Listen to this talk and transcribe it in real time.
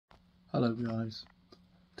Hello guys,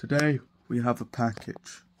 today we have a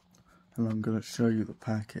package and I'm going to show you the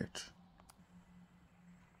package.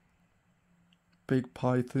 Big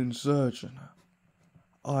Python Surgeon.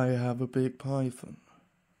 I have a big python.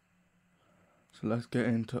 So let's get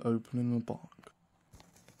into opening the box.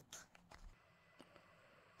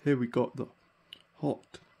 Here we got the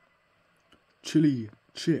hot chili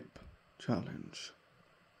chip challenge.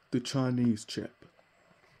 The Chinese chip.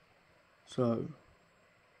 So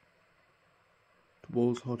the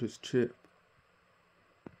world's hottest chip.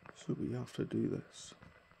 So we have to do this.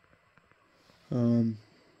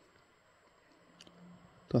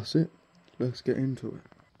 That's it. Let's get into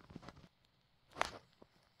it.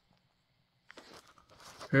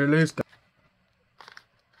 Here it is.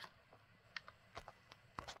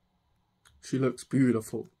 She looks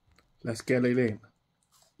beautiful. Let's get it in.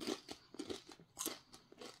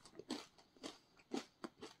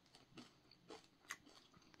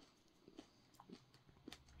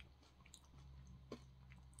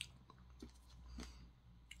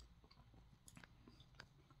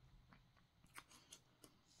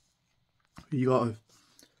 You gotta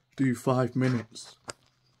do 5 minutes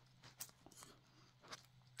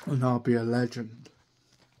and I'll be a legend.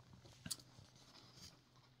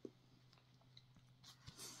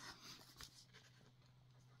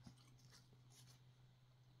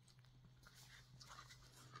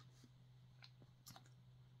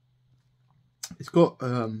 It's got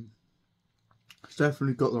it's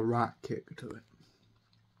definitely got the rat kick to it.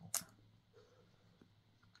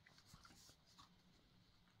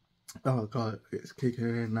 Oh god, it's kicking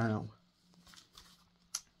in now.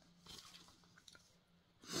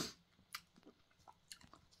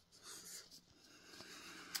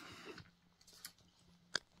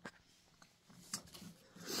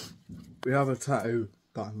 We have a tattoo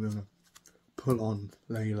that I'm gonna put on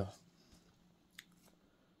later.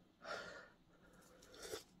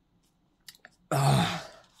 Ah,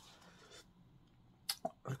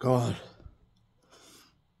 oh god.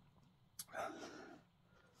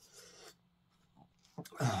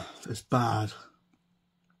 It's bad.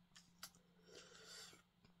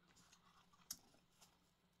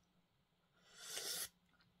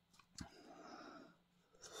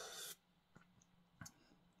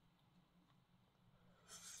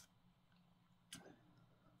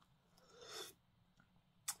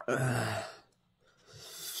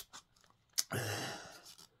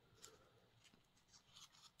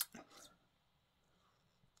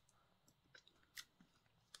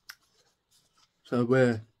 So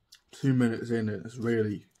we're 2 minutes in and it's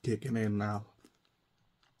really kicking in now.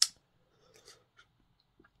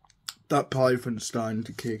 That python's starting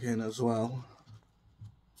to kick in as well.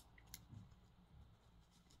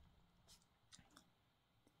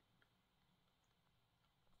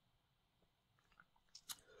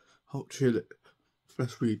 Hot chili.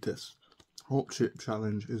 Let's read this. Hot chip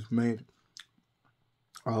challenge is made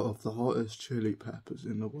out of the hottest chili peppers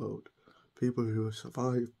in the world. People who have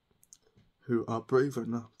survived, who are brave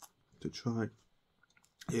enough to try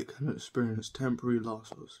it, can experience temporary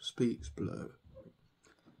loss of speech, blur,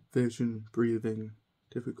 vision, breathing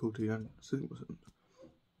difficulty and symptoms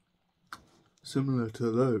similar to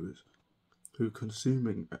those who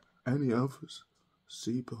consuming any other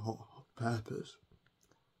super hot peppers.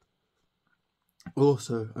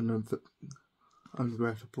 Also an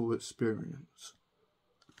unregrettable experience.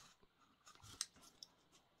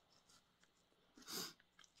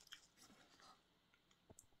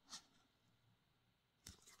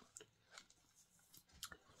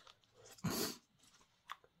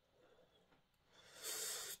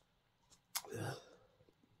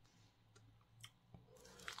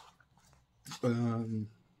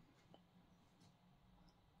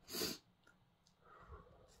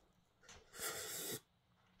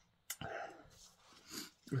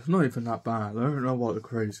 It's not even that bad. I don't know what the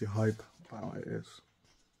crazy hype about it is.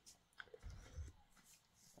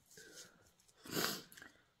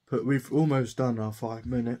 But we've almost done our 5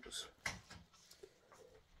 minutes.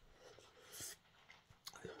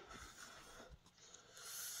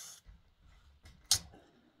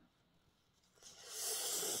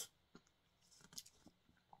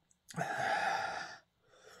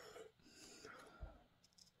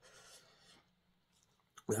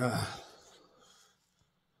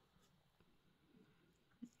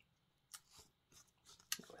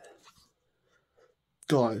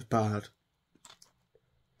 God, it's bad.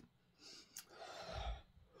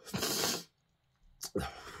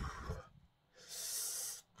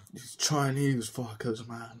 These Chinese fuckers,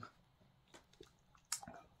 man.